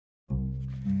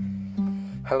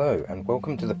Hello and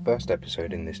welcome to the first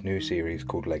episode in this new series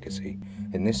called Legacy.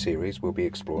 In this series we'll be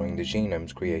exploring the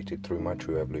genomes created through my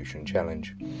True Evolution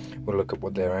challenge. We'll look at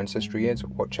what their ancestry is,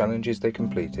 what challenges they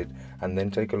completed, and then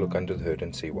take a look under the hood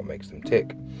and see what makes them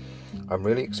tick. I'm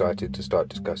really excited to start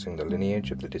discussing the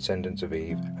lineage of the descendants of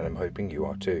Eve, and I'm hoping you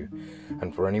are too.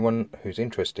 And for anyone who's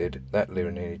interested, that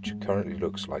lineage currently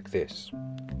looks like this.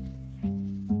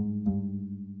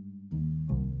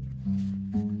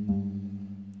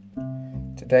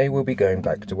 Today we'll be going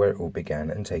back to where it all began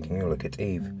and taking a look at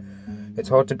Eve. It's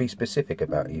hard to be specific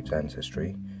about Eve's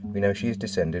ancestry. We know she is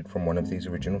descended from one of these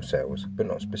original cells, but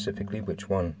not specifically which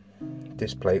one.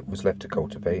 This plate was left to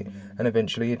cultivate, and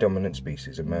eventually a dominant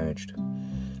species emerged.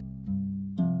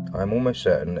 I am almost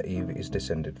certain that Eve is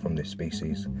descended from this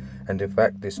species, and in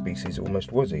fact this species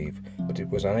almost was Eve, but it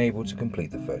was unable to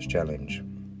complete the first challenge.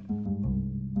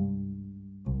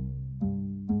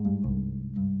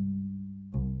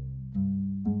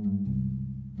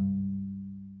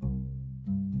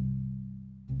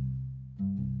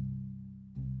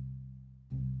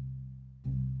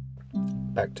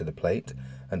 Back to the plate,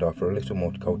 and after a little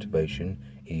more cultivation,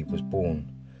 Eve was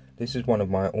born. This is one of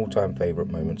my all-time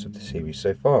favourite moments of the series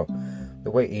so far.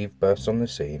 The way Eve bursts on the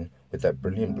scene, with that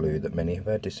brilliant blue that many of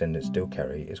her descendants still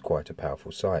carry, is quite a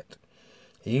powerful sight.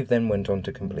 Eve then went on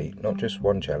to complete not just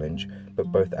one challenge,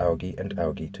 but both Algae and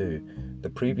Algae 2. The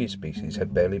previous species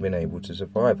had barely been able to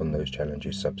survive on those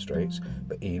challenges' substrates,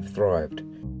 but Eve thrived.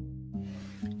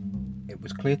 It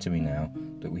was clear to me now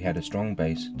that we had a strong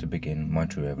base to begin my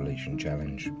True Evolution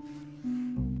challenge.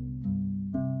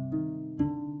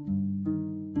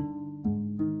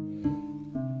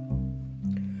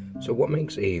 So what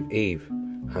makes Eve Eve?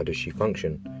 How does she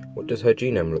function? What does her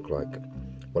genome look like?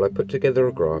 Well, I put together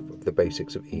a graph of the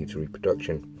basics of Eve's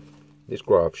reproduction. This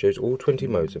graph shows all 20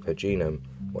 modes of her genome,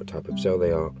 what type of cell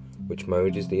they are, which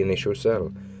mode is the initial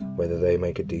cell, whether they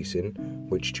make a decin,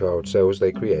 which child cells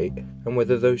they create, and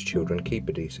whether those children keep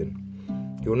a decin.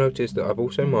 You'll notice that I've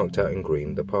also marked out in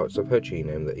green the parts of her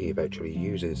genome that Eve actually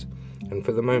uses, and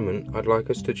for the moment I'd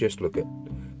like us to just look at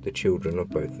the children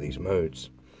of both these modes.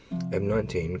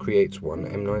 M19 creates one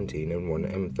M19 and one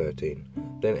M13,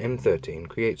 then M13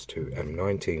 creates two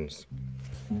M19s.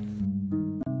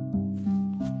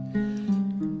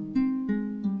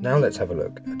 Now let's have a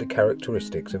look at the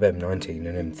characteristics of M19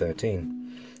 and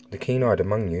M13. The keen-eyed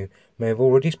among you may have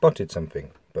already spotted something,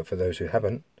 but for those who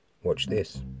haven't, watch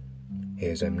this.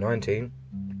 Here's M19,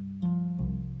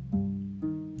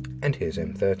 and here's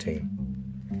M13.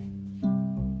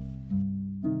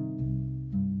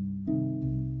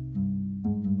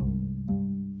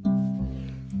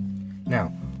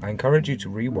 Now, I encourage you to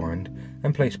rewind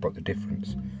and play spot the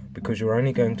difference, because you're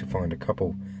only going to find a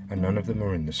couple, and none of them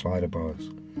are in the slider bars.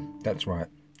 That's right,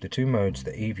 the two modes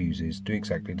that Eve uses do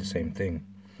exactly the same thing.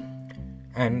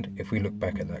 And if we look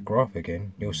back at that graph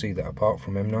again, you'll see that apart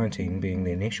from M19 being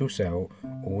the initial cell,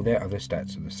 all their other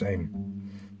stats are the same.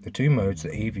 The two modes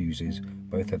that Eve uses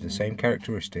both have the same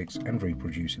characteristics and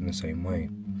reproduce in the same way.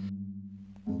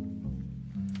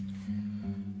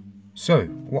 So,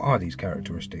 what are these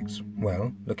characteristics?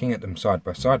 Well, looking at them side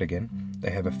by side again,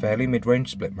 they have a fairly mid-range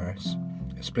split mass,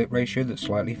 a split ratio that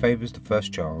slightly favours the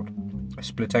first child, a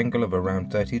split angle of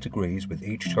around 30 degrees with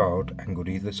each child angled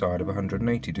either side of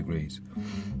 180 degrees.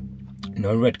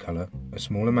 No red colour, a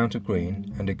small amount of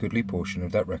green, and a goodly portion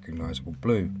of that recognisable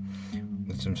blue,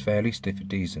 with some fairly stiff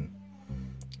adhesion.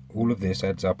 All of this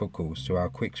adds up, of course, to our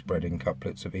quick spreading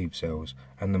couplets of Eve cells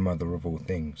and the mother of all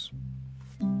things.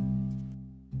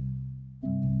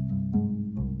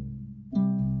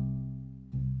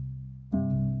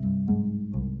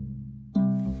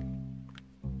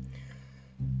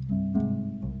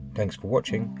 Thanks for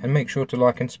watching, and make sure to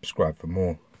like and subscribe for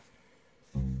more.